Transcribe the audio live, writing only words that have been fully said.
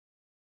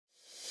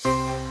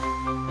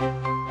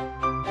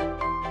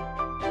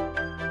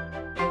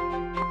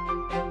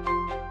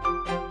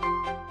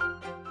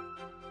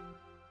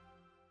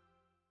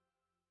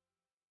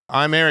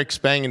I'm Eric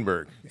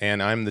Spangenberg,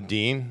 and I'm the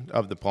Dean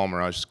of the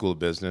Merage School of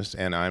Business,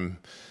 and I'm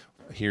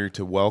here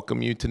to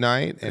welcome you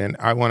tonight. And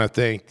I want to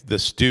thank the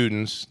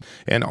students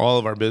and all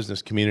of our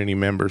business community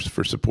members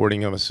for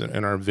supporting us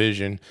in our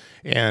vision,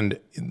 and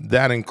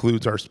that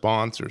includes our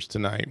sponsors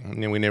tonight.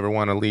 And we never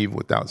want to leave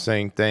without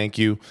saying thank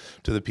you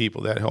to the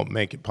people that helped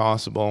make it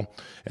possible,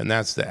 and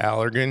that's the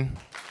Allergan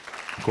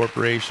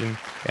Corporation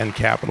and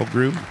Capital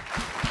Group.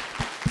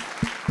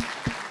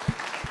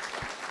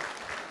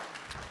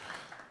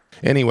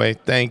 Anyway,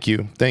 thank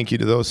you. Thank you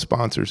to those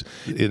sponsors.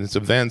 It's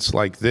events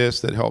like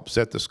this that help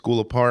set the school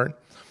apart.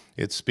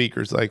 It's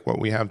speakers like what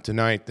we have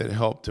tonight that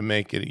help to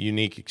make it a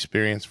unique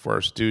experience for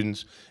our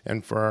students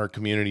and for our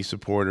community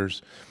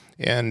supporters.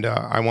 And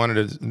I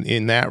wanted to,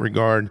 in that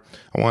regard,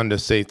 I wanted to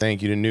say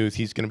thank you to Newth.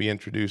 He's going to be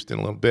introduced in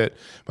a little bit,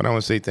 but I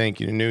want to say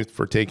thank you to Newth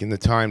for taking the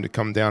time to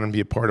come down and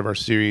be a part of our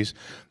series.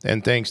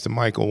 And thanks to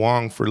Michael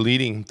Wong for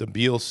leading the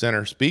Beal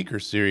Center Speaker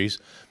Series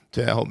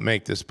to help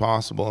make this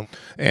possible.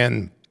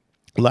 And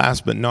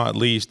last but not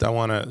least, I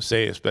want to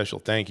say a special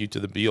thank you to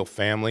the Beal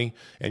family,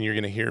 and you're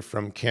going to hear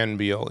from Ken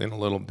Beal in a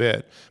little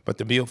bit. But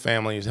the Beal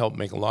family has helped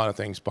make a lot of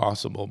things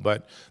possible,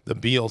 but the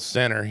Beal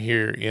Center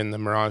here in the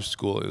Merage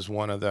School is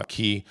one of the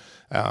key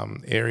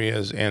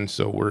areas, and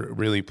so we're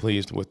really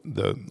pleased with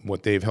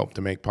what they've helped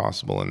to make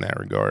possible in that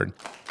regard.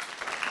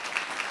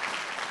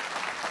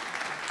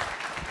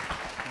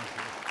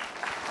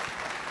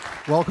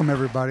 Welcome,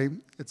 everybody.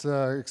 It's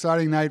an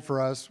exciting night for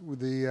us.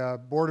 The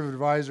Board of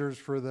Advisors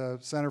for the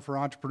Center for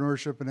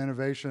Entrepreneurship and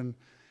Innovation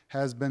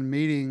has been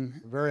meeting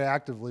very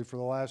actively for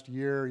the last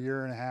year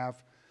and a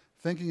half,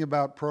 thinking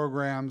about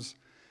programs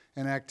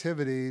and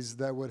activities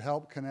that would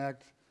help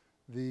connect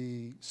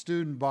the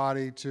student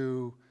body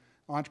to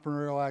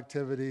entrepreneurial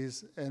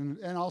activities and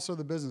also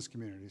the business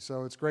community.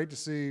 So it's great to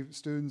see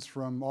students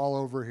from all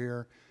over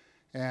here.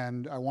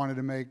 And I wanted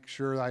to make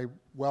sure I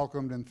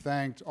welcomed and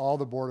thanked all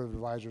the Board of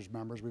Advisors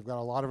members. We've got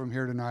a lot of them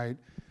here tonight,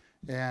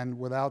 and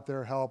without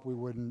their help, we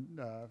wouldn't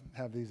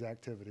have these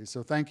activities.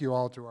 So thank you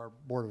all to our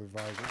Board of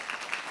Advisors.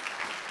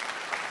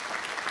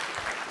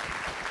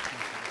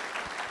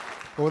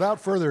 But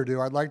without further ado,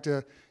 I'd like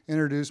to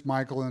introduce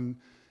Michael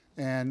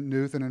and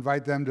Newth and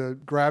invite them to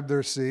grab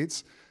their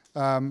seats.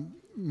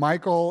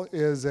 Michael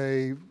is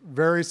a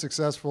very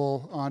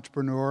successful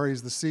entrepreneur.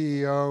 He's the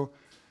CEO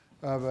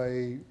of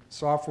a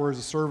software as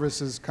a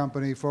services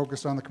company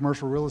focused on the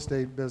commercial real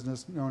estate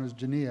business known as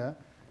Genea,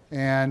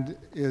 and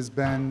has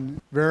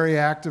been very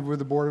active with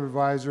the Board of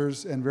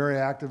Advisors and very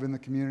active in the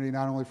community,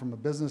 not only from a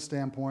business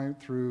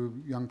standpoint through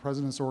Young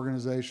Presidents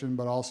Organization,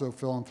 but also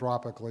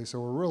philanthropically. So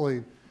we're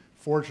really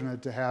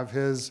fortunate to have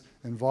his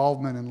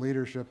involvement and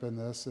leadership in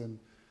this. And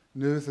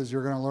Newth, as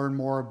you're going to learn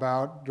more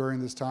about during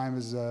this time,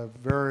 is a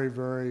very,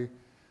 very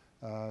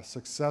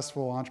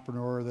successful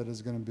entrepreneur that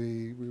is going to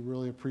be, we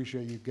really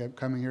appreciate you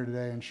coming here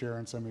today and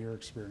sharing some of your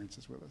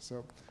experiences with us.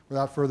 So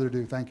without further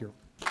ado, thank you.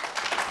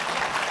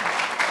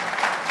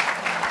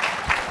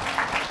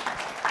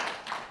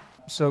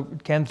 So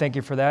Ken, thank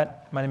you for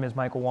that. My name is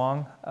Michael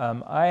Wong.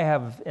 I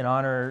have an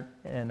honor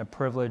and a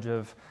privilege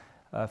of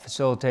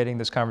facilitating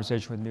this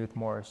conversation with Newth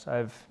Morris.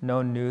 I've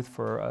known Newth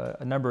for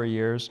a number of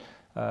years,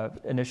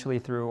 initially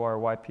through our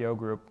YPO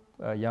group,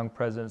 Young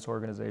Presidents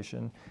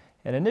Organization.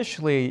 And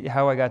initially,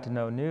 how I got to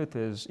know Newth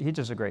is he's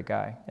just a great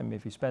guy. I mean,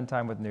 if you spend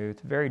time with Newth,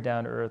 very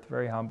down to earth,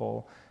 very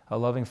humble, a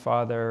loving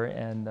father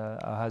and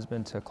a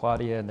husband to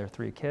Claudia and their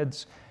 3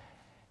 kids.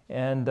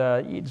 And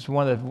he's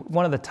one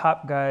of the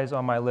top guys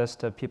on my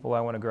list of people I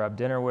want to grab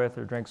dinner with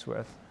or drinks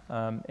with.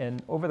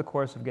 And over the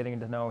course of getting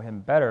to know him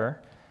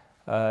better,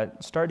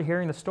 started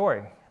hearing the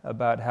story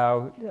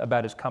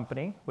about his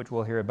company, which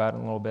we'll hear about in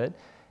a little bit,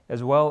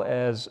 as well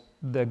as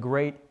the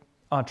great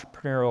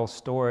entrepreneurial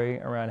story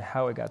around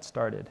how it got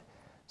started.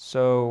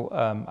 So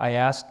I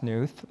asked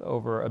Newth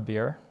over a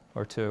beer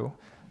or two,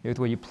 Newth,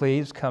 will you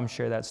please come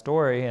share that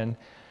story? And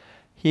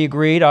he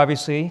agreed,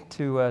 obviously,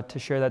 to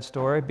share that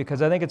story,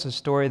 because I think it's a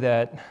story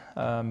that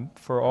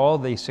for all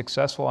the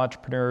successful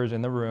entrepreneurs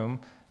in the room,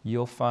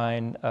 you'll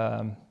find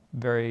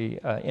very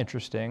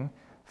interesting.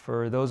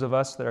 For those of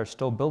us that are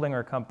still building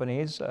our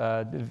companies,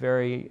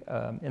 very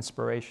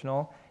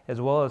inspirational,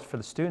 as well as for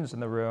the students in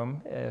the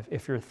room.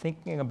 If you're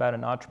thinking about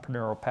an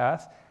entrepreneurial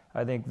path,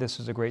 I think this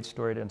is a great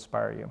story to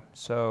inspire you.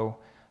 So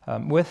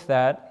with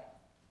that,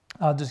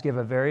 I'll just give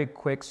a very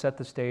quick set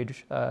the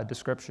stage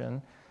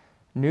description.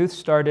 Newth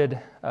started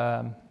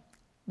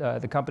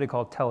the company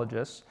called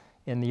Telligis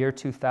in the year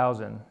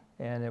 2000,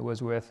 and it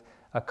was with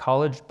a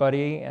college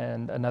buddy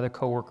and another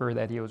coworker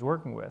that he was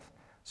working with.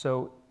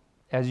 So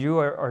as you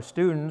are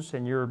students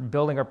and you're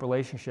building up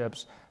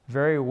relationships,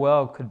 very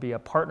well could be a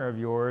partner of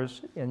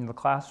yours in the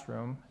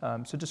classroom.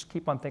 So just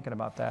keep on thinking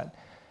about that.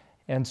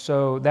 And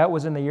so that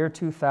was in the year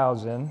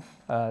 2000.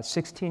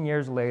 16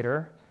 years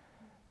later,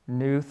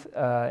 Newth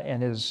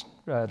and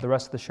the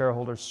rest of the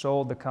shareholders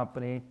sold the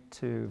company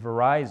to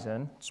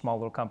Verizon, small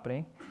little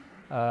company,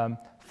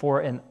 for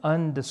an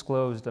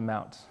undisclosed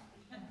amount.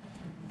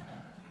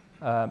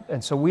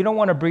 And so we don't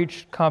want to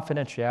breach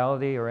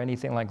confidentiality or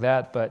anything like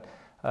that, but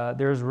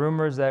There's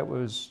rumors that it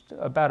was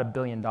about $1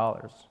 billion.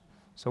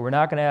 So we're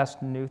not going to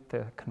ask Newth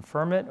to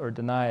confirm it or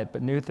deny it,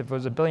 but Newth, if it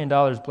was $1 billion,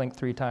 blink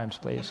 3 times,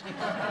 please.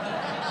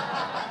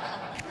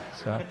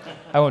 So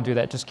I won't do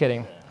that, just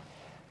kidding.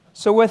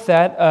 So with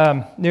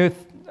that,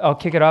 Newth, I'll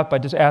kick it off by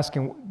just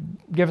asking,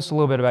 give us a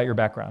little bit about your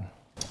background.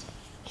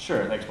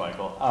 Sure, thanks,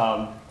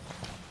 Michael.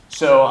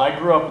 So I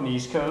grew up in the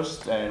East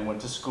Coast and went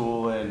to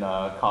school in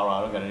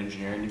Colorado, got an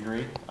engineering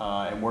degree,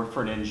 and worked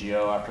for an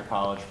NGO after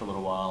college for a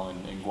little while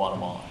in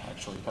Guatemala.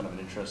 Actually, kind of an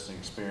interesting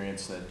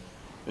experience.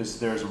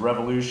 There's a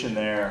revolution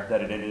there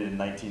that it ended in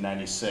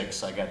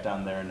 1996. I got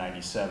down there in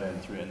 97,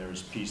 and there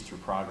was peace through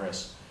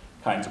progress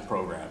kinds of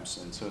programs.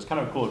 And so it's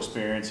kind of a cool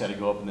experience. I had to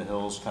go up in the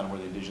hills, kind of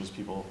where the indigenous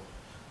people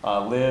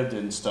lived,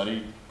 and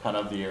studied kind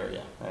of the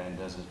area. And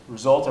as a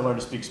result, I learned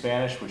to speak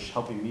Spanish, which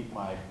helped me meet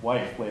my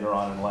wife later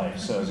on in life.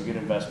 So it was a good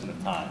investment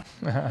of time.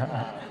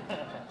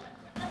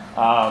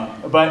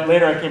 But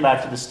later I came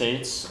back to the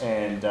States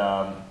and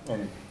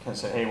kind of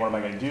said, hey, what am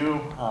I going to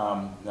do?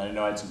 And I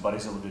know I had some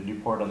buddies that lived in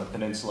Newport on the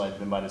peninsula. I'd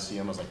been by to see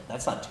them. I was like,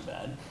 that's not too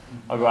bad.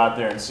 I'll go out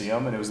there and see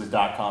them. And it was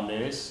the .com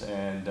days.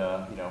 And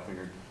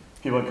figured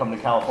people had come to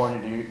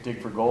California to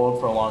dig for gold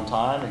for a long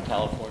time in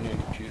California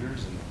and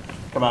computers, and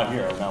come out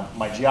here. Now,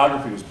 my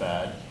geography was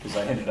bad because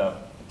I ended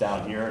up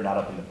down here, not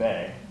up in the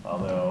Bay.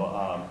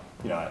 Although,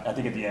 I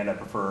think at the end I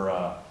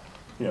prefer,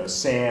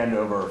 sand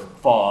over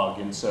fog,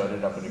 and so it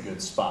ended up in a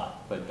good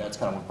spot. But that's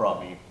kind of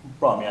what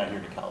brought me out here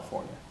to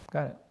California.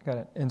 Got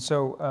it. And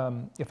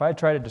so, if I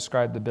try to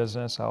describe the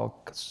business,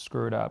 I'll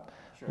screw it up.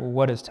 Sure.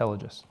 What is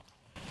Telligis?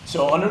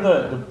 So under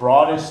the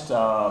broadest,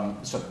 kind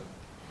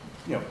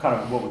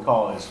of what we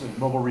call is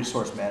mobile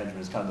resource management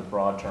is kind of the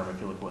broad term if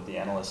you look at what the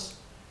analysts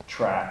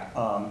track.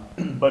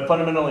 But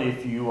fundamentally,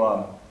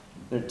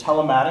 the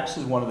telematics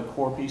is one of the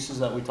core pieces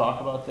that we talk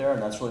about there,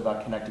 and that's really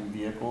about connecting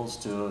vehicles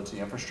to the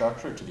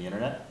infrastructure, to the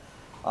internet.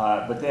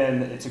 But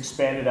then it's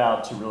expanded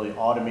out to really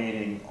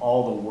automating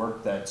all the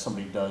work that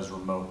somebody does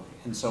remotely.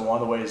 And so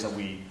one of the ways that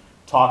we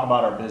talk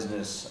about our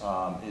business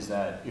is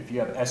that if you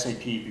have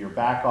SAP for your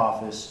back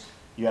office,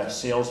 you have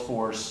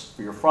Salesforce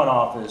for your front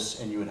office,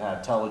 and you would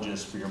have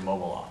Telligis for your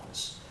mobile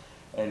office.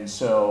 And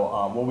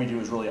so what we do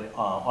is really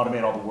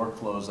automate all the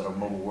workflows that a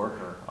mobile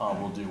worker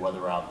will do while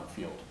they're out in the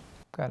field.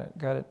 Got it.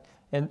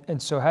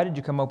 And so how did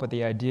you come up with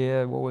the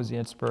idea? What was the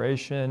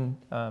inspiration?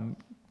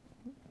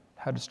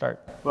 How to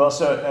start? Well,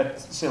 like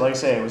I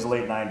say, it was the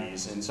late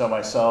 90s. And so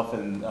myself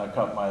and my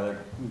other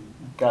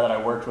guy that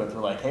I worked with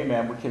were like, hey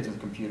man, we're kids with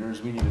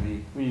computers. We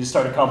need to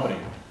start a company.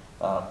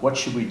 What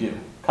should we do?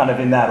 Kind of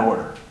in that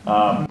order.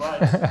 But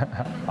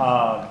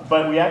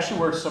we actually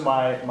worked, so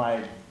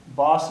my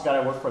boss, the guy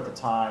I worked for at the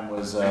time,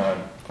 was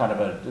kind of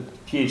a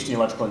PhD in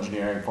electrical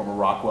engineering, former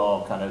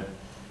Rockwell kind of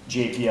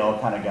JPL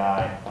kind of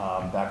guy,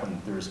 back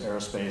when there was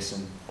aerospace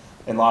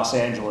in Los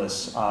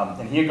Angeles.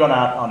 And he had gone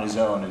out on his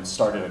own and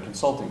started a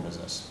consulting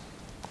business.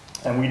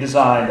 And we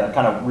designed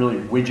kind of really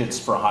widgets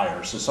for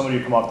hire. So somebody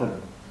would come off the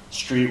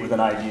street with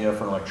an idea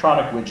for an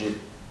electronic widget,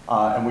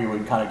 and we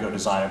would kind of go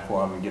design it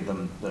for them and give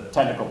them the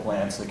technical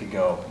plans so they could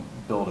go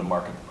build and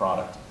market the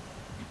product.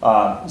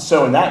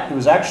 So in that, it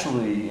was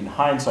actually, in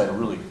hindsight, a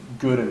really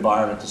good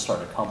environment to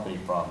start a company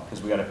from,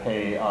 because we got to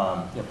play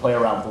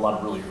around with a lot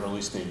of really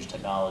early stage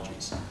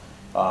technologies.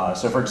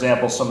 So for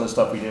example, some of the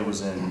stuff we did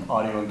was in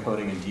audio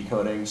encoding and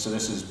decoding. So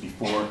this is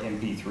before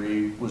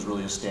MP3 was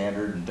really a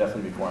standard, and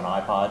definitely before an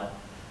iPod.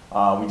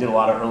 We did a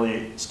lot of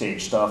early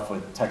stage stuff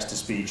with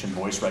text-to-speech and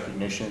voice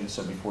recognition,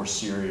 so before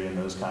Siri and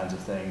those kinds of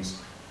things.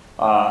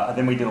 And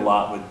then we did a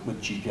lot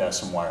with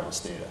GPS and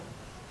wireless data.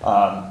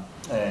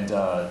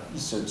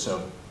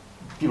 So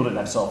people didn't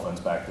have cell phones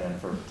back then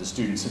for the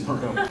students in the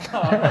room.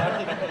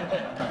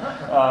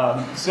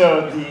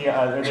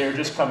 They were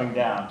just coming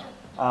down.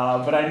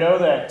 But I know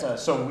that,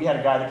 so we had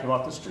a guy that came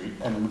off the street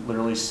and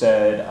literally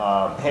said,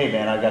 hey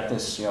man, I got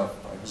this, I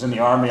was in the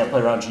Army, I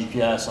played around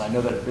GPS, and I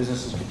know that if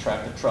businesses could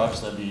track the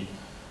trucks, that'd be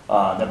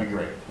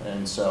great.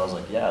 And so I was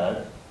like,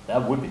 yeah,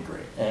 that would be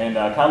great. And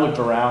I kind of looked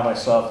around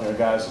myself, and the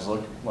guys I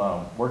was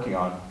working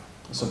on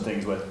some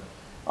things with,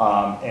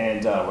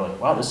 and we're like,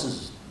 wow,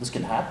 this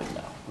can happen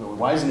now.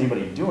 Why isn't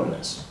anybody doing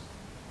this?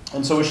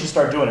 And so we should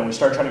start doing it. We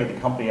started trying to get the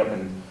company up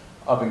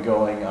and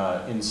going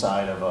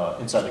inside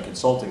the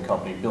consulting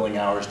company, billing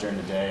hours during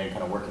the day and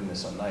kind of working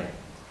this at night.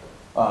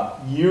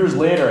 Years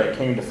later, I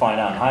came to find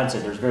out in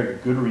hindsight there's very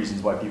good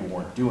reasons why people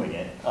weren't doing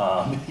it.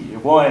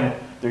 One,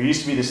 there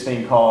used to be this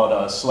thing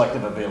called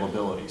selective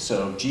availability.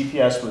 So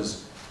GPS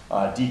was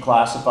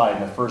declassified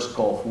in the first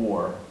Gulf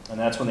War, and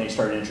that's when they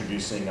started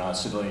introducing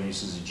civilian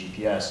uses of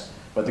GPS.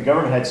 But the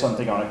government had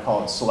something on it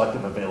called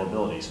selective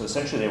availability. So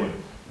essentially they would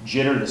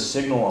jitter the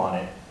signal on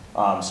it,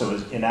 so it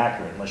was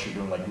inaccurate unless you're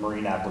doing like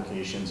marine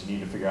applications. You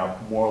need to figure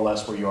out more or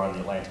less where you are in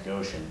the Atlantic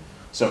Ocean.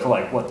 So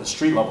for the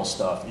street level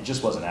stuff, it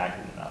just wasn't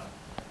accurate enough.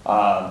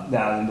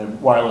 Now the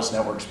wireless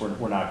networks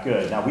were not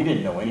good. Now we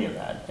didn't know any of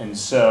that. And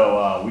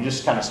so we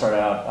just kind of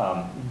started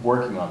out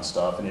working on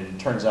stuff, and it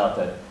turns out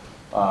that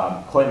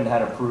Clinton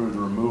had approved the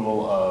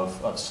removal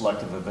of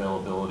selective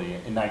availability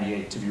in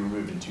 '98 to be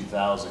removed in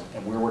 2000,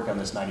 and we were working on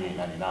this '98,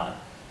 '99.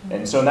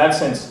 And so in that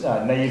sense,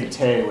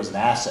 naivete was an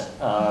asset.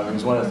 It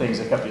was one of the things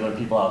that kept the other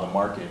people out of the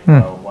market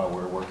while we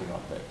were working on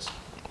things.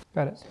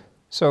 Got it.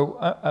 So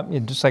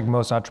just like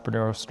most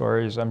entrepreneurial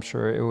stories, I'm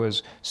sure it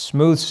was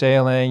smooth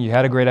sailing, you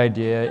had a great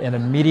idea, and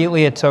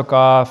immediately it took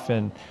off,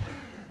 and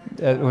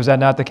was that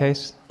not the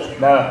case?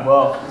 No,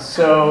 well,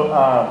 so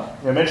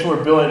I mentioned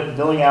we're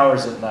billing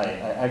hours at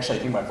night. I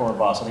think my former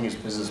boss, I think his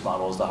business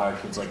model is to hire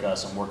kids like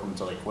us and work them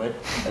until they quit,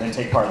 and then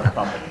take part of the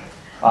company.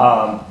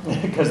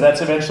 Because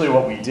that's eventually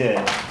what we did.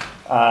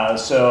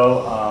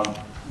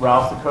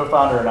 Ralph, the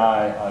co-founder, and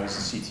I,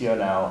 he's the CTO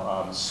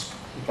now,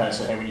 we kind of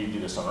said, hey, we need to do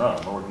this on our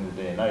own. We're working the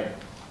day and night.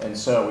 And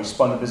so we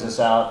spun the business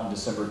out in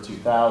December of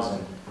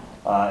 2000.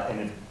 And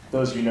if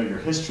those of you know your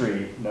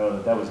history know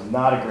that that was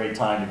not a great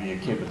time to be a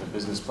kid with a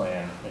business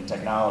plan and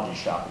technology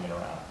shopping it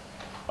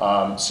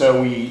around.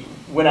 So we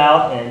went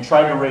out and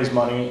tried to raise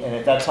money. And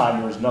at that time,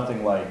 there was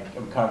nothing like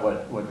kind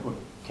of what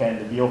Ken,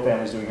 the Beal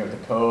family is doing here at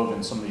the Cove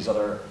and some of these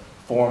other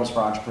forums for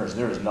entrepreneurs.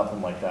 There was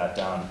nothing like that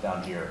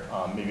down here.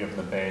 Maybe up in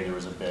the Bay, there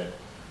was a bit.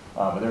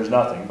 But there was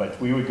nothing. But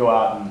we would go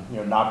out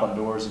and knock on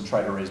doors and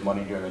try to raise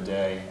money during the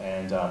day,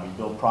 and we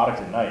build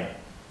product at night.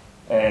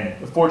 And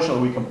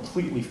fortunately, we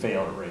completely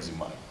failed at raising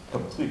money.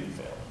 Completely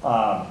failed.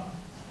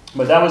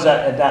 But that was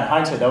at that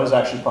hindsight, that was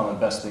actually one of the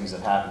best things that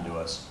happened to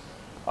us.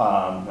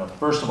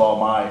 First of all,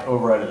 my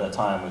overhead at that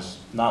time was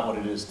not what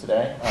it is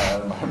today.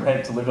 My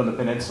rent to live on the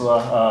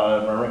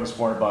peninsula, my rent was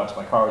 $400,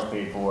 my car was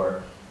paid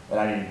for, and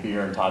I needed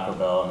beer and Taco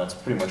Bell, and that's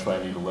pretty much what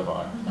I need to live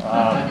on,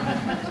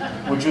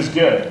 which was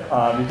good.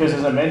 Because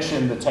as I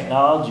mentioned, the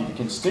technology, the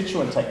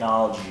constituent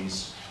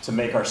technologies to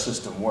make our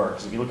system work.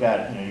 Because if you look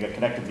at it, you got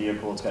connected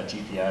vehicle, it's got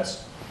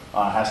GPS,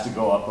 has to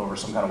go up over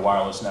some kind of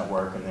wireless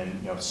network, and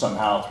then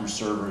somehow through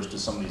servers to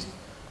some of these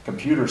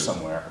computers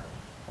somewhere.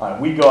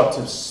 We go up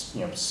to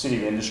City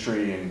of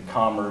Industry and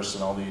Commerce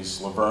and all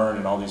these Laverne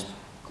and all these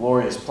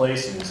glorious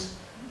places,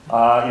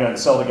 and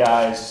sell the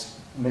guys.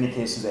 In many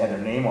cases, they had their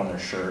name on their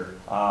shirt.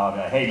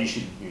 Hey,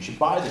 you should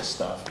buy this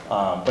stuff.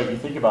 But you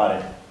think about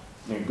it,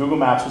 Google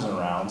Maps wasn't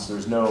around, so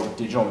there's no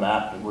digital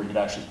map where you could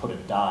actually put a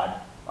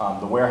dot.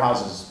 The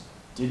warehouses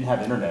didn't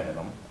have internet in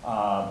them.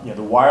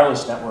 The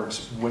wireless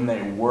networks, when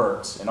they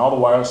worked, and all the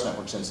wireless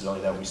networks, incidentally,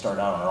 that we started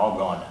out on are all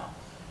gone now.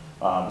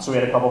 So we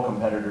had a couple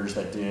competitors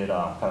that did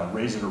kind of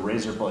razor to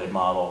razor blade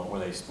model,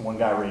 where one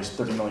guy raised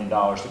 $30 million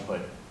to put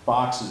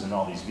boxes in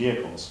all these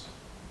vehicles.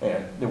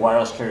 And the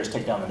wireless carriers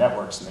take down the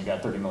networks, and they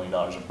got $30 million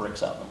of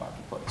bricks out in the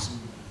marketplace.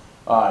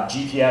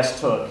 GPS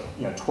took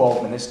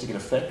 12 minutes to get a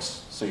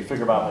fix. So you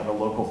figure about like a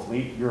local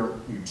fleet, you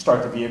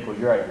start the vehicle,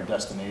 you're at your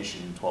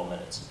destination in 12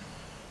 minutes.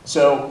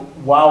 So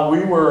while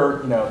we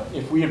were,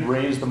 if we had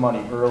raised the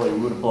money early, we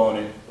would have blown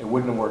it. It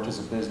wouldn't have worked as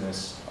a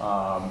business,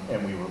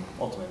 and we would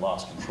ultimately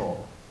lost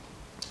control.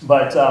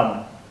 But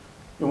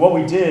what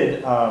we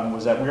did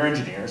was that we were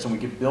engineers and we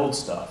could build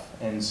stuff.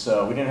 And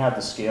so we didn't have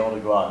the scale to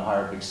go out and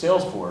hire a big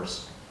sales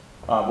force.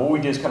 What we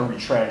did is kind of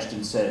retrenched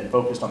and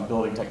focused on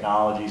building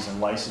technologies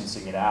and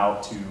licensing it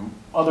out to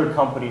other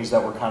companies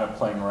that were kind of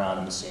playing around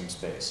in the same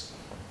space.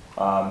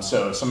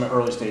 So some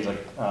early stage,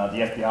 like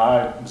the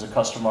FBI was a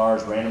customer of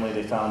ours. Randomly,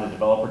 they found a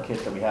developer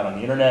kit that we had on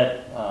the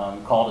internet,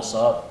 called us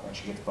up.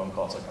 Once you get the phone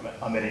call, it's like,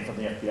 I'm in from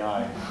the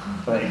FBI.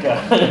 Like,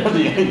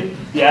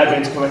 the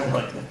admins come in, they're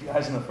like, the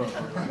FBI's in the phone.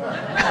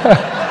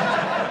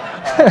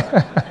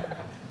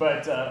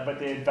 But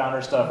they had found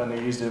our stuff and they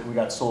used it. We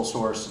got sole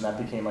source, and that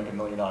became like $1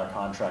 million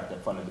contract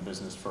that funded the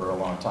business for a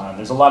long time.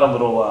 There's a lot of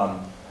little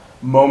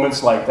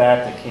moments like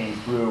that came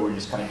through where you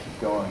just kind of keep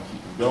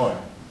going.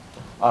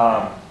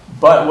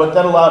 But what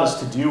that allowed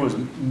us to do was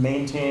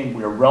maintain,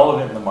 we were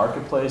relevant in the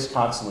marketplace,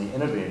 constantly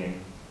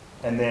innovating.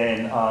 And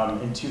then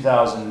in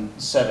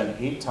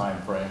 2007-8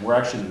 timeframe, we're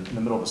actually in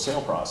the middle of a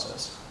sale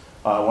process.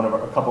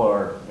 A couple of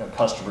our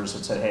customers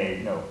had said,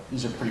 hey,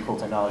 these are pretty cool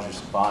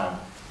technologies to buy them.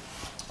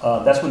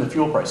 That's when the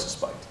fuel prices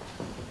spiked.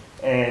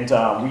 And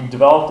we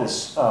developed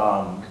this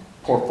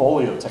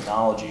portfolio of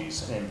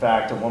technologies. And in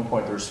fact, at one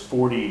point, there's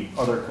 40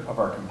 other of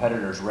our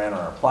competitors ran on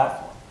our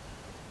platform.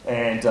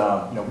 And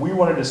we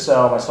wanted to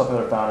sell, myself and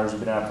other founders,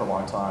 we've been at it for a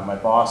long time. My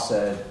boss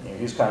said,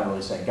 he was kind of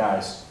really saying,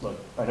 guys, look,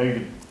 I know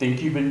you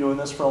think you've been doing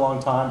this for a long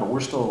time, but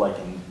we're still like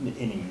in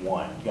inning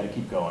one. You got to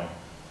keep going.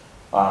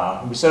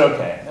 And we said,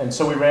 okay. And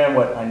so we ran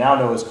what I now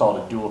know is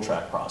called a dual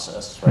track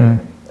process, right?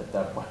 At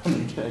that point,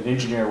 an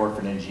engineer worked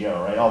for an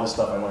NGO, right? All this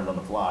stuff I learned on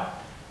the fly.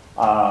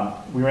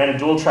 We ran a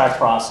dual track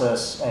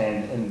process,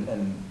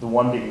 and the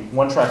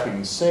one track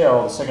being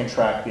sale, the second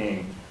track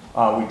being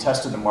we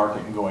tested the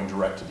market and going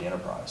direct to the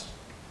enterprise.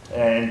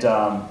 And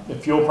the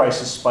fuel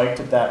prices spiked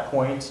at that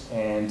point,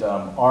 and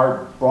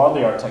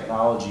broadly our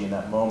technology in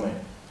that moment,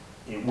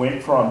 it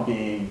went from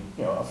being,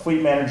 a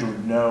fleet manager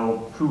would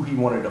know who he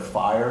wanted to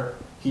fire.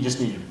 He just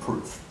needed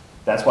proof.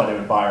 That's why they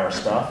would buy our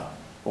stuff.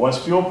 But once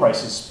fuel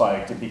prices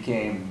spiked, it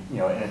became,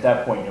 and at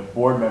that point,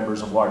 board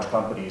members of large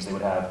companies, they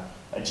would have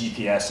a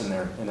GPS in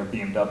their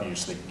BMW,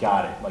 so they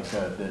got it. Like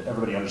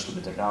everybody understood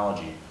the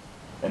technology.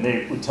 And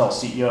they would tell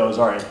CEOs,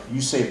 all right, you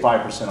save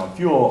 5% on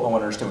fuel, I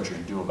want to understand what you're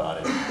going to do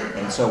about it.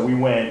 And so we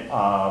went,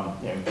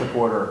 in quick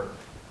order,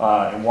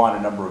 and won a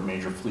number of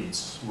major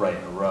fleets right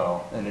in a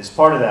row. And as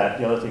part of that,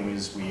 the other thing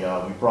is we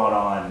brought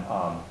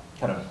on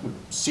kind of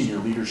senior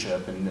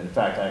leadership, and in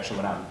fact, I actually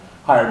went out and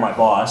hired my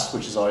boss,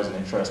 which is always an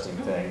interesting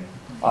thing,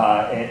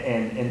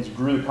 and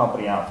grew the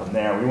company out from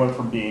there. We went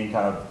from being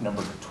kind of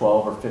number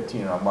 12 or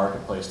 15 in our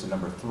marketplace to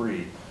number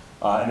 3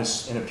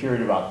 in a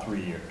period of about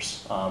 3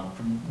 years.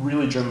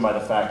 Really driven by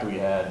the fact that we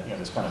had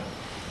this kind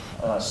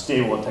of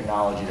stable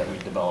technology that we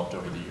developed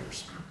over the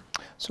years.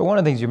 So one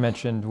of the things you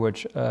mentioned,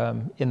 which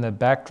in the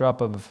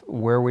backdrop of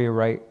where we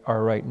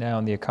are right now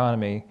in the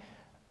economy,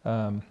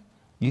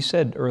 you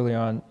said early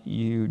on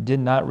you did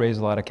not raise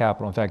a lot of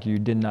capital. In fact, you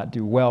did not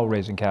do well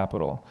raising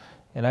capital.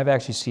 And I've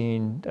actually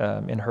seen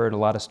and heard a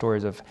lot of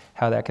stories of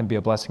how that can be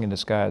a blessing in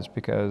disguise,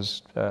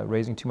 because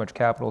raising too much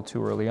capital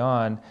too early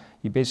on,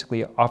 you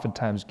basically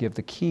oftentimes give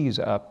the keys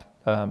up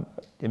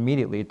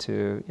immediately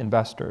to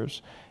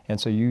investors. And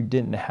so you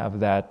didn't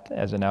have that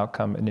as an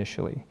outcome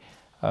initially.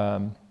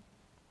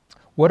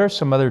 What are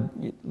some other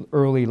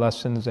early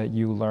lessons that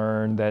you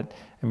learned that,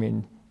 I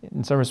mean,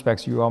 in some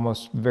respects, you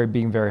almost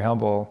being very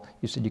humble.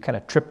 You said you kind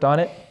of tripped on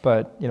it,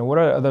 but what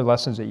are other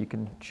lessons that you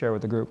can share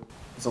with the group?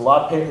 It's a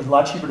lot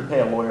cheaper to pay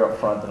a lawyer up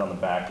front than on the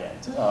back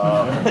end.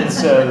 And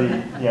so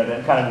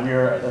that kind of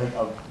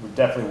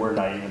I think we're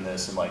naive in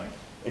this, and like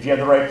if you have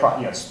the right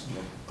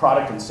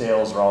product and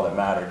sales are all that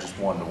matter, just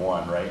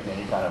one-to-one, right? And then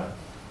you kind of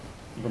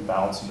even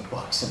balancing the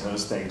books and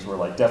those things were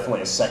like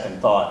definitely a second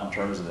thought in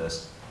terms of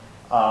this.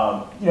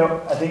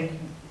 I think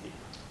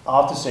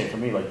I'll have to say for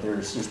me, like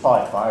there's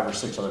probably 5 or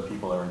 6 other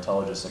people that are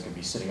intelligent that could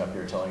be sitting up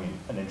here telling you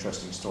an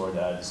interesting story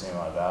that had the same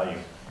amount of value.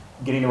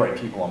 Getting the right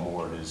people on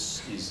board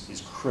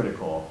is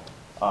critical.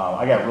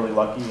 I got really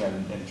lucky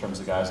in terms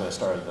of the guys that I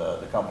started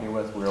the company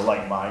with. We were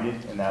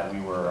like-minded in that we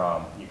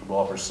were, you could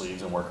roll up our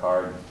sleeves and work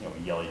hard.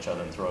 We yell at each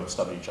other and throw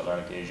stuff at each other on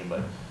occasion,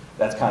 but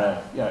that's kind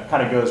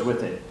of goes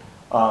with it.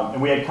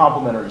 And we had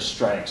complementary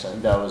strengths. I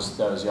think that was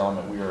the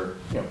element. We were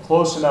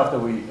close enough that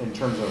we, in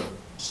terms of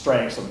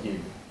strengths, that we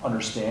could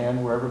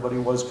understand where everybody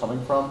was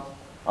coming from,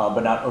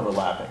 but not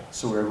overlapping.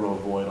 So we were able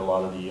to avoid a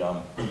lot of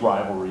the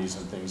rivalries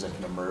and things that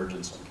can emerge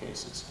in some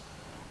cases.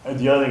 And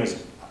the other thing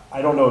is,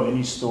 I don't know of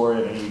any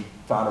story of any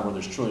founder where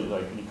there's truly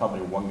like any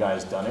company where one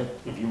guy's done it.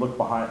 If you look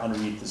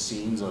underneath the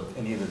scenes of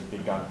any of the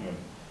big companies,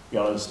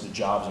 the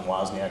Jobs and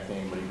Wozniak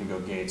thing, but you can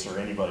go Gates or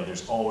anybody,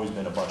 there's always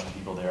been a bunch of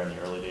people there in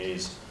the early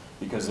days,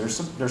 because there's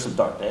some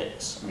dark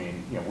days. I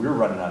mean, we were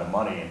running out of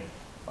money, and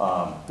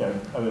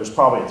there's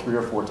probably 3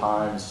 or 4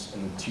 times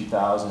in the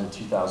 2000 to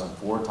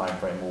 2004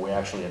 timeframe where we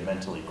actually had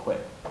mentally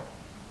quit.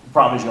 The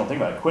problem is you don't think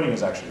about it. Quitting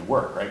is actually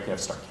work, right? You have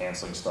to start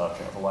canceling stuff,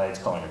 the lights,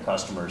 calling your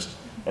customers.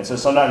 And so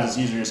sometimes it's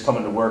easier to just come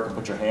into work and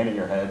put your hand in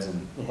your head,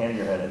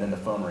 and then the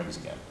phone rings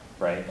again,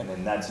 right? And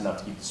then that's enough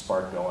to keep the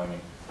spark going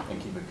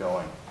and keep it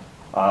going.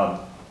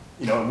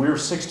 And we were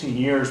 16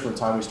 years from the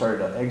time we started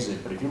to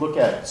exit, but if you look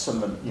at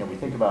some of the, we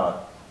think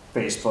about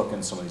Facebook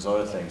and some of these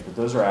other things, but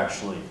those are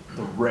actually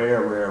the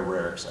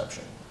rare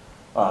exception.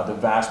 The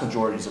vast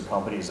majorities of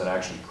companies that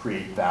actually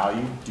create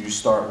value do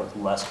start with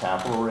less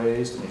capital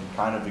raised and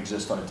kind of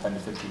exist on a 10 to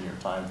 15 year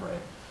time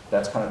frame.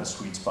 That's kind of the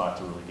sweet spot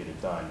to really get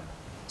it done.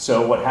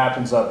 So what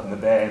happens up in the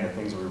Bay and the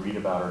things that we read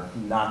about are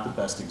not the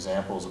best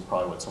examples of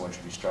probably what someone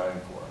should be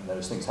striving for. And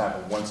those things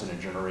happen once in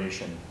a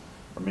generation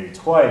or maybe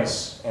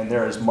twice, and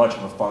they're as much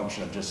of a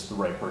function of just the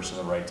right person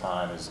at the right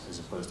time as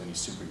opposed to any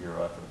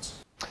superhero efforts.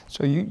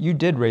 So you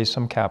did raise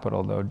some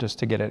capital, though, just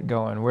to get it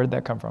going. Where did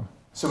that come from?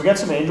 So we got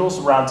some angels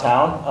around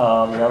town.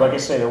 Like I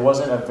say, there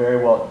wasn't a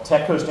very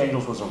Tech Coast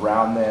Angels was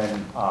around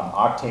then.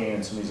 Octane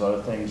and some of these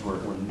other things were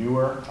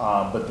newer,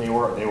 but they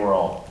were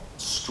all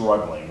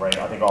struggling, right?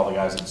 I think all the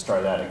guys that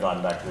started that had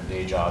gone back to their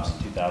day jobs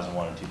in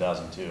 2001 and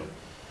 2002.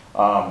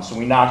 So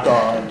we knocked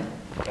on,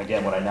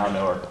 again, what I now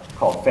know are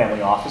called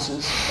family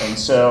offices. And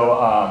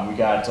so we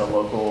got a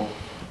local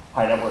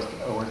high net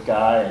worth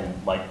guy,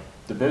 and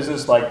the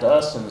business liked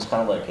us, and it's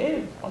kind of like,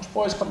 hey, why don't you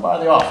boys come by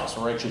the office,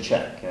 we'll write you a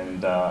check.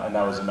 And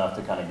that was enough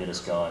to kind of get us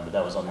going, but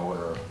that was on the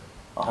order of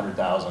 $100,000,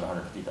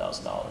 $150,000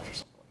 or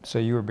something. So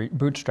you were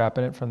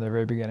bootstrapping it from the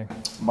very beginning?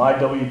 My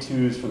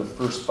W-2s for the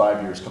first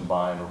 5 years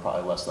combined were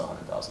probably less than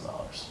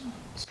 $100,000.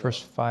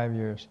 First 5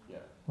 years? Yeah.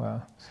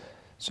 Wow.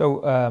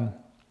 So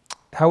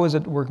how was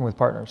it working with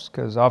partners?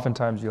 Because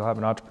oftentimes you'll have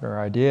an entrepreneur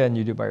idea and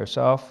you do it by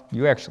yourself.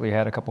 You actually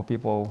had a couple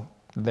people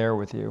there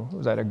with you.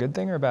 Was that a good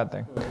thing or a bad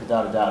thing?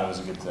 Without a doubt, it was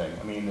a good thing.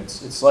 I mean,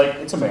 it's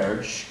a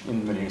marriage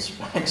in many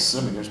respects.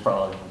 I mean, there's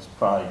probably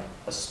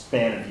a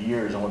span of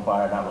years I went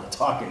by not really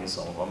talking to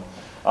some of them.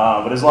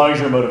 But as long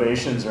as your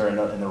motivations are in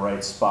the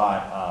right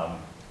spot,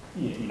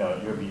 you'll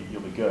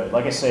be good.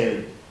 Like I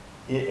say,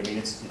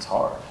 it's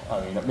hard.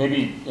 I mean,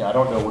 maybe I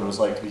don't know what it was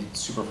like to be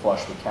super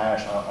flush with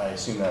cash. I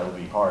assume that would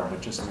be hard, but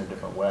just in a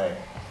different way.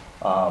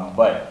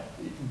 But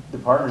the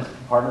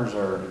partners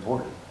are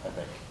important, I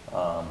think.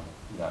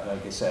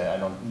 Like I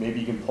say, maybe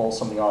you can pull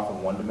something off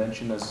in one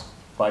dimension as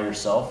by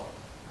yourself,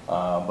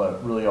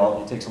 but really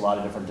it takes a lot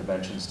of different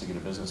dimensions to get a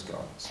business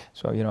going.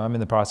 So, I'm in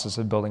the process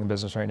of building a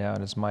business right now,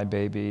 and it's my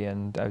baby,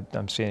 and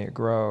I'm seeing it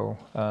grow.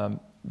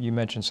 You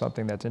mentioned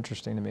something that's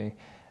interesting to me.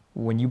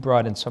 when you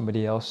brought in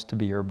somebody else to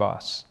be your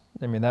boss?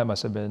 I mean, that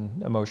must have been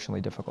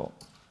emotionally difficult.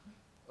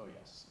 Oh,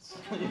 yes.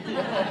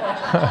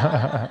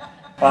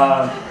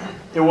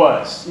 It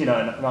was, and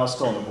I was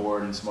still on the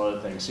board and some other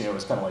things, it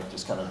was kind of like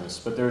just kind of this,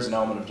 but there's an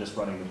element of just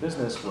running the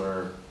business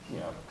where,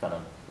 kind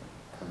of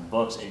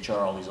books, HR,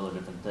 all these other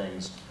different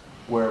things,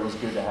 where it was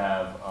good to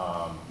have,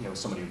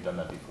 somebody who'd done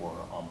that before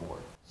on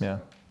board. Yeah,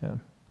 yeah.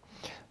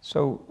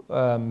 So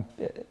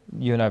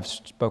you and I have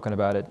spoken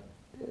about it,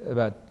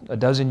 about a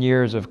dozen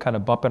years of kind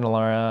of bumping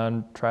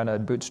around, trying to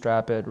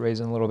bootstrap it,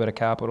 raising a little bit of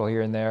capital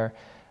here and there.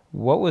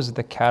 What was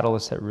the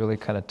catalyst that really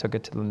kind of took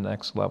it to the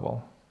next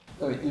level?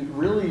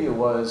 It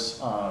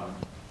was,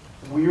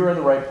 we were in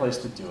the right place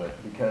to do it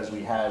because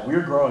we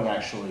were growing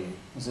actually.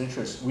 It was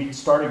interesting. We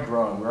started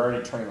growing. We were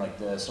already training like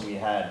this, and we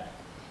had,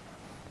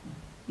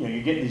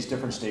 you get these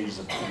different stages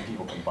of when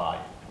people can buy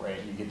you,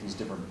 right? You get these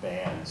different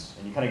bands,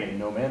 and you kind of get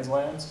no man's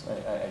lands.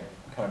 I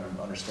kind of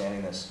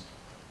understanding this.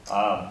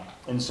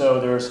 And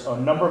so there's a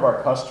number of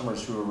our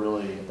customers who were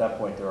really, at that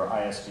point, there were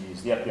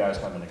ISVs. The FBI is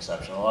kind of an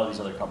exception. A lot of these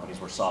other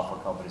companies were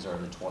software companies that are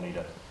in the $20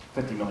 to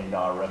 $50 million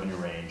revenue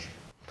range.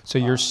 So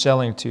you're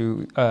selling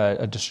to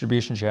a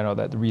distribution channel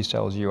that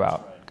resells you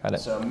out. Right. Got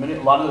it. So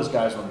a lot of those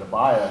guys wanted to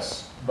buy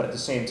us, but at the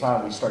same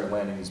time, we started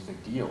landing these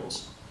big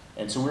deals.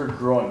 And so we were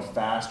growing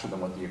faster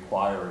than what the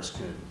acquirers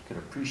could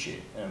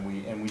appreciate.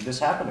 And this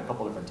happened a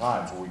couple different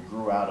times where we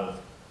grew out of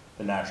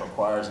the natural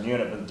acquirers, and you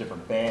end up with a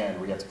different band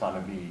where you have to kind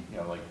of be,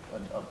 like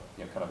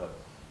kind of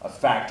a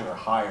factor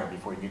higher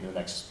before you get to the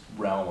next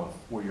realm of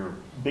where you're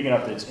big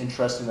enough that it's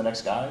interesting to the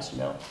next guys,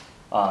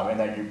 and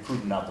that you're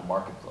proving out the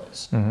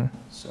marketplace. Mm-hmm.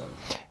 So.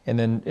 And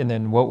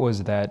then what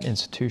was that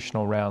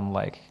institutional round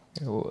like?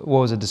 What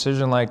was the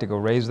decision like to go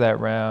raise that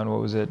round? What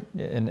was it,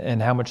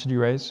 and how much did you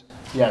raise?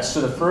 Yeah,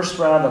 so the first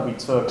round that we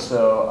took,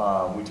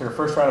 we took our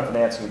first round of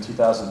financing in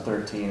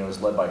 2013. It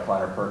was led by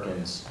Kleiner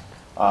Perkins.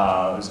 It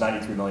was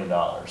 $93 million.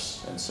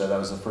 And so that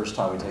was the first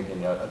time we'd taken,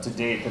 to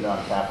date, the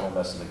amount of capital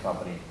invested in the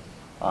company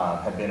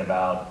had been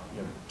about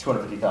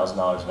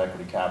 $250,000 of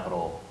equity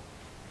capital,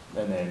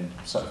 and then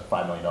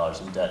 $5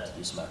 million in debt to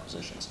do some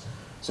acquisitions.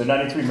 So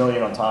 $93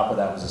 million on top of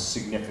that was a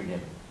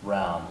significant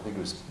round. I think it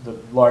was the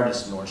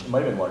largest in Orange. It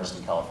might have been largest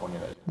in California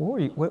that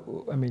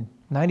year.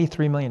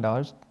 $93 million?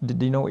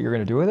 Do you know what you're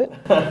going to do with it?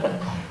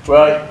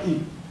 Well,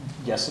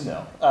 yes and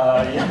no.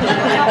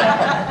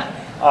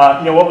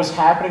 What was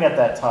happening at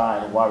that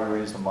time and why we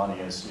raised the money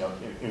is,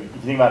 if you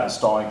think about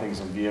installing things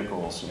in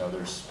vehicles,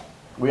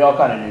 we all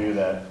kind of knew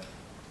that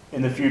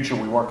in the future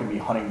we weren't going to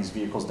be hunting these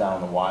vehicles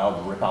down in the wild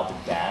to rip out the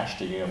dash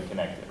to get them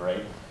connected,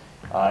 right?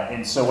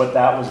 And so what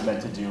that was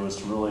meant to do was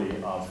to really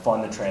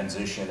fund the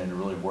transition and to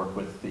really work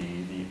with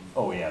the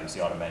OEMs,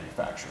 the auto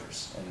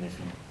manufacturers. And if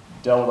you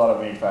dealt with auto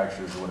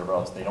manufacturers or whatever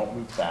else, they don't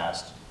move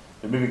fast.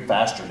 They're moving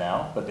faster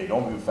now, but they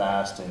don't move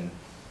fast, and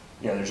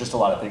there's just a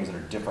lot of things that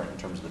are different in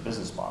terms of the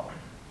business model.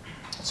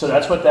 So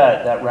that's what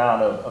that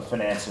round of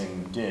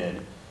financing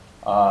did,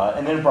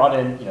 and then brought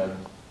in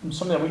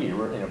something that we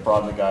did.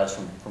 Brought in the guys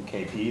from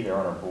KP. They're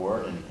on our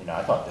board, and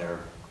I thought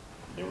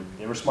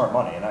they were smart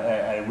money, and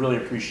I really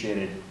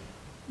appreciated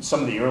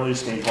some of the early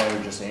stage money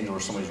were just angel, where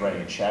somebody's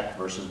writing a check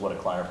versus what a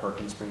Kleiner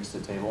Perkins brings to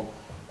the table,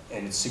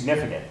 and it's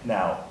significant.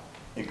 Now,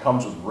 it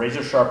comes with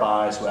razor sharp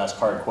eyes who ask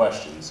hard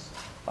questions.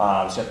 So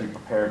you have to be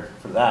prepared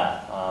for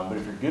that. But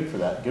if you're good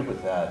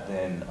with that,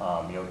 then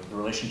the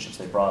relationships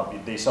they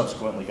brought. They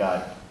subsequently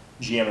got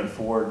GM and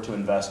Ford to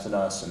invest in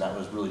us, and that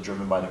was really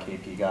driven by the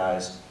KP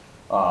guys,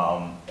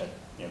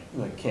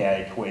 the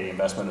KI Kuwaiti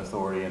Investment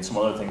Authority, and some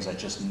other things that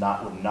just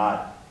would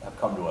not have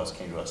come to us,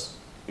 came to us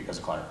because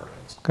of Kleiner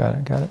Perkins. Got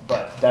it.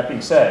 But that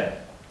being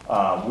said,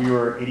 we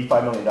were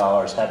 $85 million,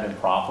 had been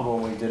profitable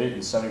when we did it,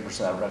 and 70% of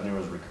that revenue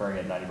was recurring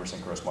at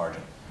 90% gross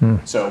margin.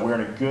 So we're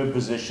in a good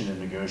position to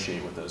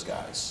negotiate with those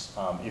guys.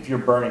 If you're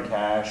burning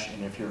cash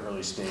and if you're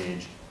early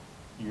stage,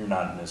 you're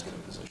not in as good a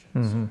position.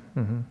 Mm-hmm,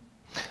 mm-hmm.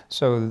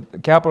 So the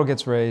capital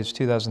gets raised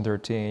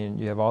 2013,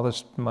 you have all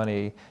this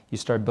money, you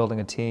start building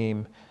a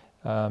team,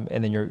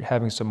 and then you're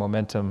having some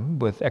momentum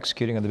with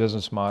executing on the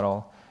business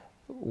model.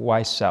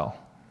 Why sell?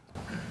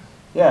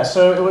 Yeah,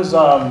 so it was,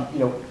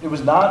 it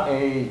was not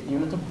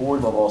even at the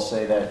board level, I'll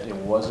say that it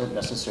wasn't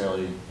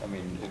necessarily,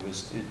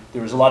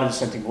 there was a lot of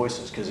dissenting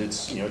voices because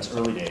it's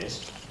early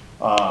days,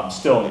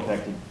 still in the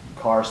connected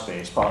car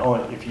space. Probably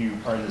only if you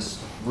are in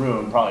this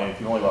room, probably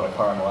if you only bought a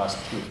car in the last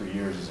 2 or 3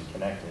 years, is it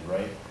connected,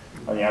 right?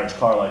 On the average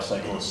car life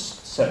cycle is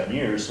 7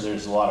 years, so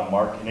there's a lot of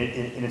market,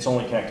 and it's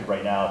only connected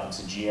right now if it's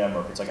a GM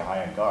or if it's like a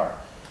high-end car.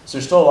 So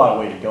there's still a lot of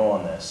way to go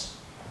on this.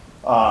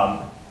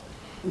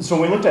 So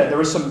when we looked at it, there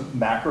were some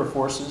macro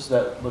forces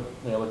that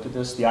looked at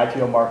this. The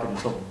IPO market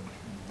until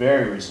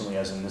very recently,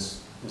 as in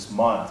this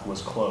month,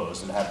 was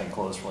closed and had been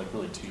closed for like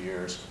really 2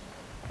 years.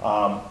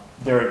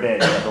 There had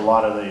been a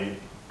lot of the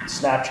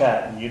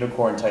Snapchat and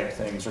unicorn type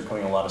things are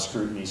coming a lot of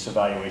scrutiny, so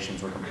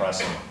valuations were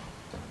compressing.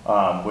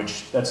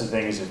 Which that's the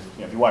thing is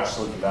if you watch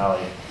Silicon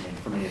Valley,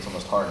 for me it's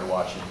almost hard to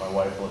watch it. My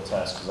wife will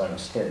attest because I'm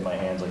just hitting my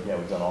hands like, yeah,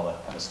 we've done all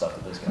that kind of stuff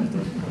that those guys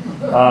did.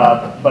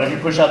 But if you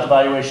push out the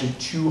valuation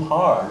too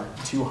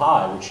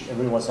high, which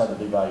everyone wants to have the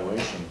big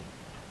valuation,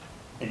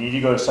 and you need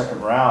to go to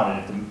second round,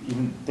 and if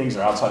even things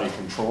that are outside of your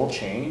control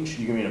change,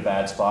 you're gonna be in a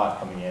bad spot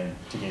coming in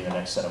to gain the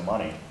next set of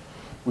money.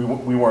 We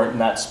weren't in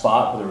that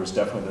spot, but there was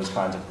definitely those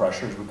kinds of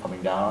pressures were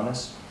coming down on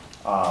us.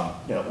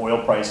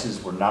 Oil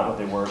prices were not what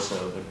they were,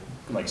 so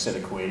like I said,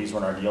 the Kuwaitis were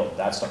in our deal.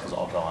 That stuff was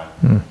all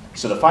gone.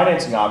 So the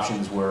financing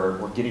options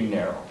were getting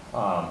narrow.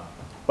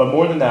 But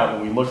more than that,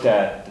 when we looked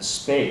at the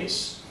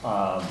space,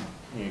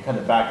 kind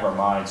of back of our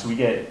mind, so we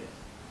get,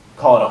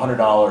 call it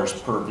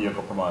 $100 per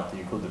vehicle per month.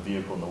 You include the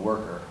vehicle and the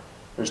worker.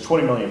 There's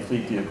 20 million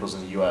fleet vehicles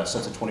in the U.S.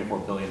 That's a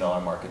 $24 billion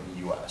market in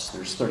the U.S.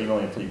 There's 30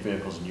 million fleet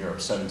vehicles in Europe,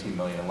 17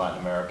 million in Latin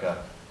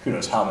America, who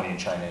knows how many in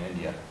China and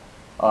India.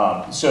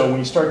 So when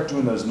you start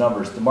doing those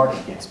numbers, the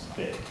market gets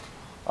big.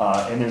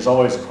 And there's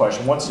always a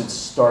question, once it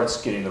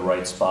starts getting the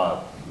right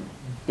spot,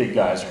 big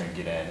guys are going to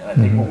get in. And I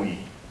think when we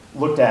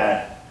looked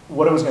at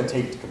what it was going to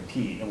take to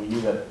compete, and we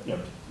knew that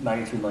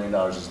 $93 million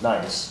is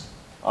nice,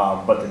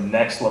 but the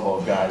next level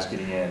of guys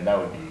getting in, that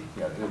would be,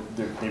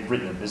 they've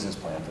written their business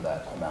plan for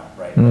that amount,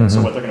 right? And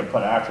so what they're going to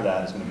put after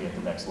that is going to be at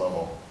the next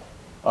level.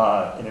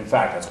 And in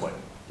fact, that's what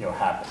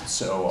happened.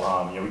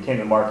 So we came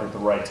to market at the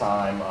right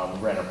time. We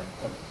ran a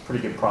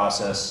pretty good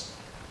process.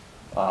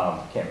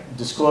 Can't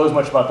disclose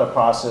much about that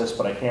process,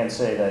 but I can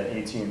say that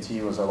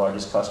AT&T was our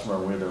largest customer.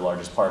 We're their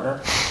largest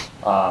partner.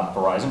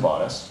 Verizon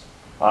bought us.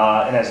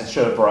 And as it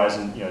showed,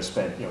 Verizon,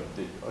 spent,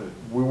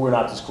 we were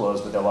not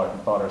disclosed, but they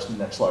bought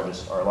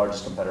our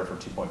largest competitor for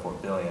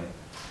 $2.4 billion.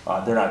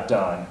 They're not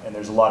done, and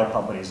there's a lot of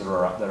companies that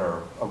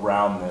are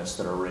around this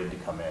that are ready to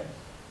come in.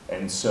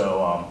 And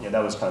so,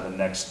 that was kind of the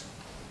next.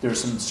 There's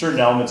some certain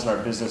elements in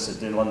our business that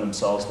didn't lend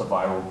themselves to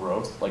viral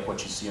growth, like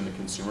what you see on the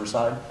consumer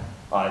side.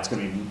 It's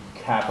going to be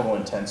capital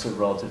intensive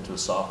relative to a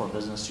software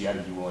business, so you have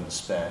to be willing to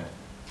spend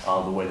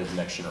the way that the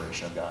next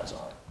generation of guys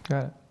are.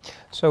 Got it.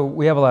 So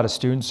we have a lot of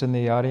students in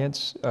the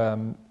audience.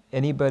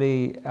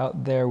 Anybody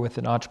out there with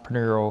an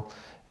entrepreneurial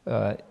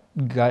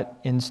gut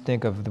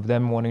instinct of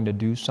them wanting to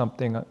do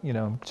something,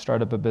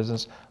 start up a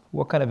business,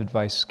 what kind of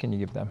advice can you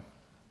give them?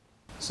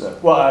 So,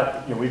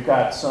 well, we've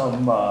got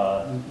some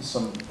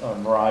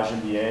Merage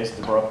MBAs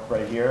that are up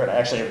right here, and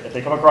actually, if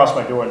they come across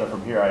my door and they're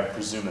from here, I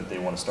presume that they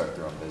want to start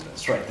their own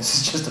business, right? This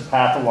is just a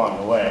path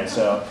along the way,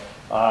 so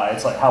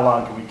it's like, how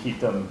long can we keep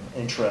them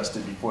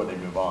interested before they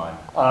move on?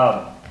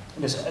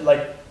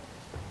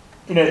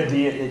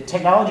 The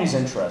technology is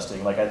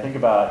interesting. Like, I think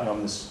about,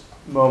 in this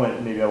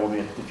moment, maybe I will be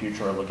at the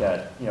future, or look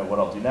at, what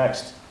I'll do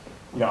next.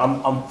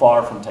 I'm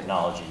far from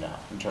technology now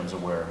in terms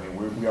of where,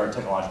 we are a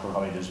technological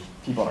company. There's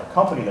people in our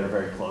company that are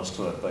very close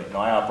to it, but,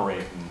 I operate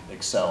in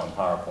Excel and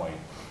PowerPoint.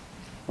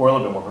 We're a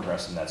little bit more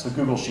progressive than that. So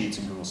Google Sheets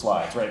and Google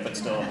Slides, right? But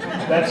still,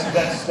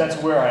 that's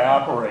where I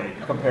operate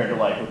compared to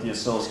like with the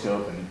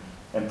oscilloscope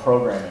and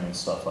programming and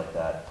stuff like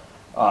that.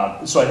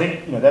 So I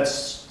think, that's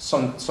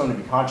something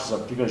to be conscious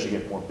of, particularly as you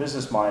get more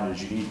business-minded,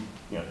 you need,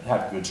 to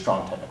have good,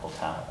 strong technical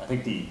talent. I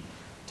think the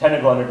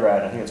technical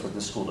undergrad, I think that's what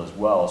this school does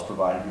well, is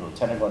providing people with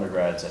technical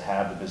undergrads that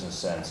have the business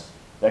sense.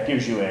 That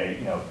gives you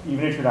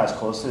even if you're not as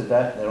close to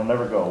that, it'll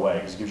never go away,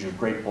 because it gives you a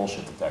great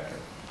bullshit detector,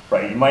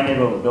 right? You might not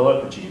be able to bill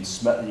it, but you can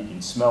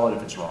smell it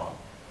if it's wrong.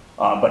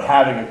 But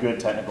having a good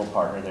technical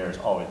partner there is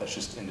always, that's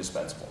just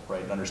indispensable,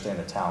 right? And understand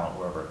the talent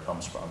wherever it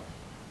comes from.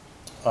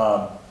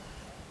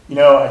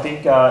 I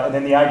think, and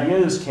then the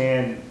ideas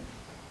can,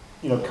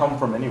 come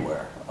from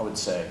anywhere, I would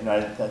say.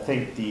 I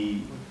think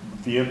the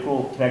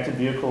connected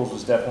vehicles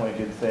was definitely a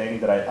good thing.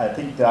 That I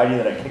think the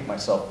idea that I kicked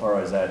myself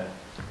for is that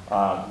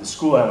the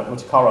school I went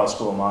to, Colorado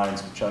School of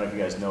Mines, which I don't know if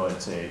you guys know,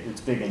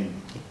 it's big in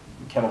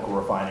chemical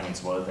refining and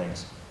some other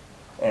things.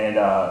 And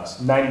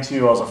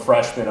 92, I was a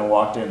freshman and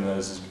walked in, and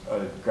this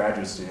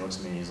graduate student looks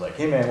at me, and he's like,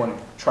 "Hey man, want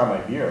to try my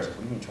beer?" I was like,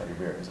 "What do you mean try your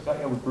beer?" He's like, "Oh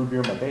yeah, we brew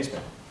beer in my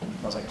basement." And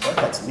I was like, "What?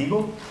 That's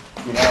legal?"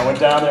 I went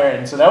down there,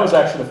 and so that was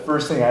actually the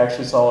first thing I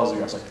actually saw. I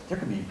was like, there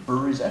could be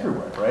breweries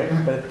everywhere,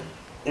 right? But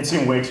it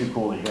seemed way too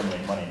cool that you're gonna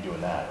make money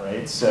doing that,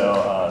 right?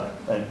 So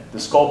the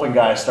sculpting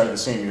guy started the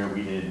same year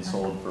we did and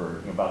sold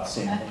for about the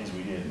same things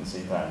we did in the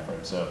same time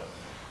frame. So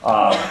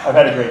I've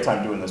had a great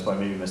time doing this, but I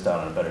maybe missed out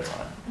on a better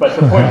time. But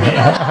the point being,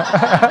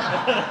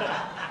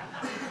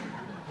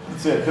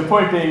 the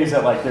point being is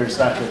that there's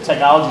not, the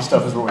technology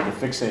stuff is where we get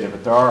fixated,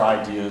 but there are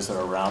ideas that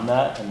are around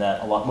that, and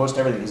that most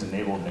everything is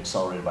enabled and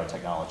accelerated by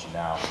technology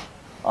now.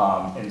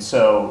 And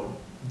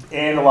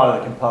a lot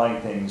of the compelling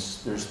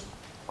things, there's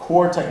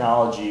core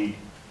technology,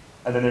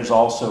 and then there's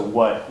also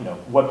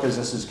what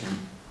businesses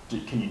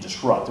can you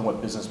disrupt, and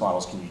what business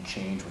models can you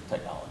change with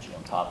technology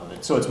on top of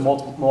it. So it's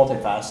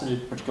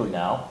multifaceted, particularly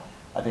now,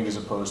 I think, as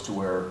opposed to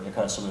where kind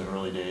of some of the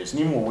early days. And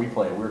even where we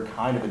play, we're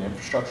kind of an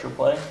infrastructure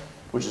play,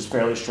 which is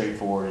fairly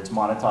straightforward. It's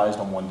monetized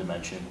on one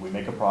dimension. We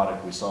make a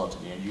product, we sell it to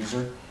the end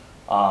user.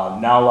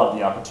 Now a lot of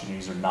the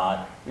opportunities are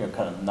not,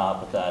 kind of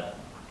not with that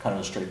kind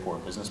of a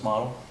straightforward business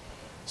model.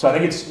 So I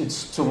think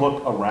it's to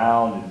look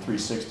around in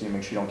 360 and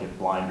make sure you don't get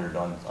blinded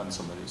on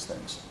some of these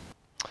things.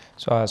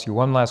 So I'll ask you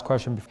one last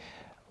question.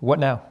 What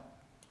now?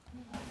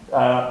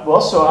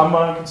 Well, so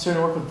I'm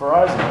considering to work with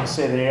Verizon. I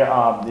say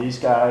these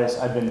guys,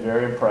 I've been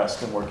very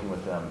impressed in working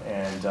with them.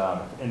 And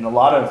in a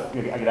lot of,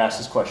 I get asked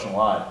this question a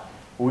lot.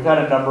 We've had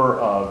a number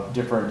of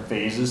different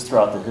phases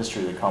throughout the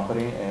history of the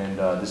company, and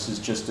this is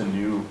just a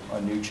new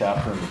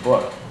chapter in the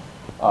book.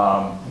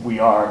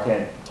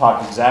 Can't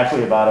talk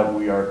exactly about it.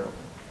 We are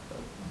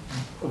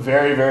a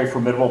very, very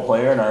formidable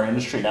player in our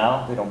industry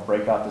now. They don't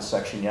break out this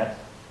section yet.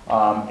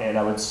 And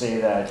I would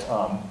say that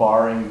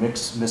barring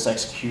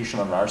mis-execution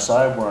on our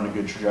side, we're on a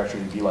good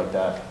trajectory to be like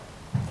that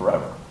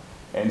forever.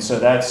 And so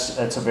that's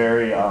a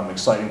very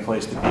exciting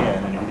place to be in.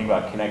 And if you think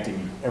about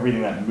connecting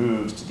everything that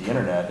moves to the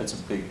internet, it's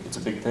a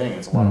big thing.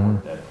 It's a lot of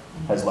work that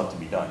has left to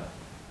be done.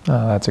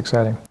 That's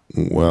exciting.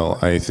 Well,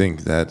 I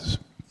think that's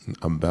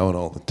about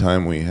all the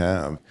time we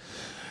have.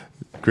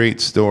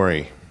 Great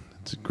story.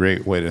 It's a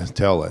great way to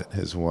tell it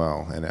as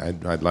well, and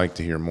I'd like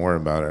to hear more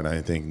about it.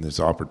 I think this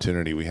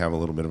opportunity, we have a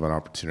little bit of an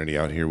opportunity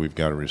out here. We've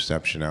got a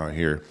reception out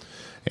here,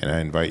 and I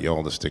invite you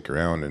all to stick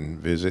around and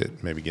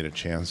visit, maybe get a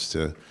chance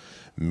to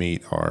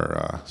meet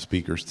our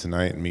speakers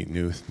tonight, and meet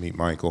Newth, meet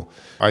Michael.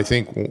 I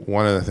think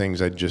one of the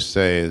things I'd just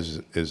say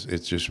is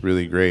it's just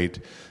really great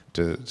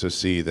to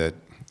see that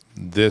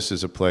this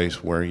is a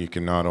place where you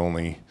can not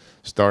only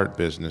start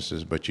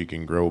businesses, but you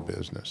can grow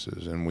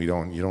businesses, and you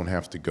don't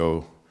have to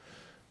go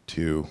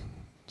to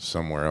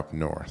somewhere up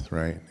north,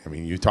 right? I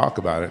mean, you talk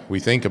about it, we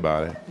think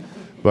about it,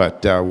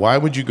 but why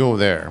would you go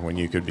there when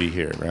you could be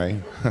here, right?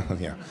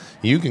 Yeah,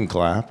 you can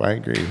clap, I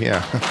agree,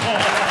 yeah.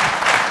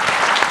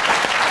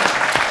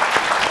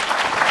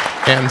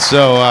 And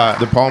so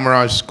the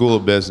Merage School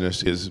of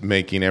Business is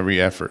making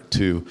every effort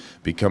to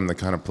become the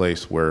kind of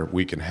place where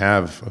we can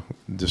have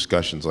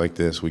discussions like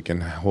this, we can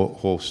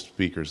host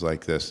speakers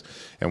like this,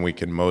 and we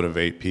can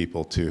motivate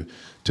people to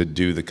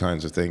do the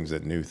kinds of things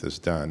that Newth has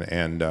done.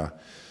 And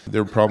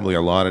there were probably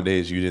a lot of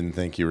days you didn't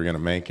think you were going to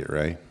make it,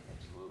 right?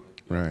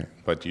 Right.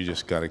 But you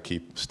just got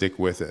to stick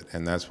with it.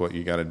 And that's what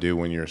you got to do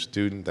when you're a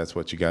student. That's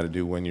what you got to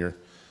do when you're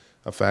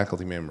a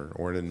faculty member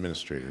or an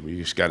administrator. You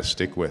just got to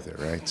stick with it,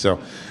 right? So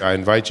I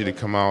invite you to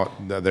come out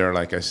there,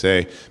 like I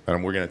say, but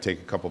we're going to take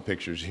a couple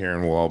pictures here,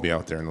 and we'll all be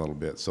out there in a little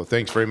bit. So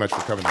thanks very much for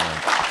coming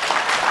tonight.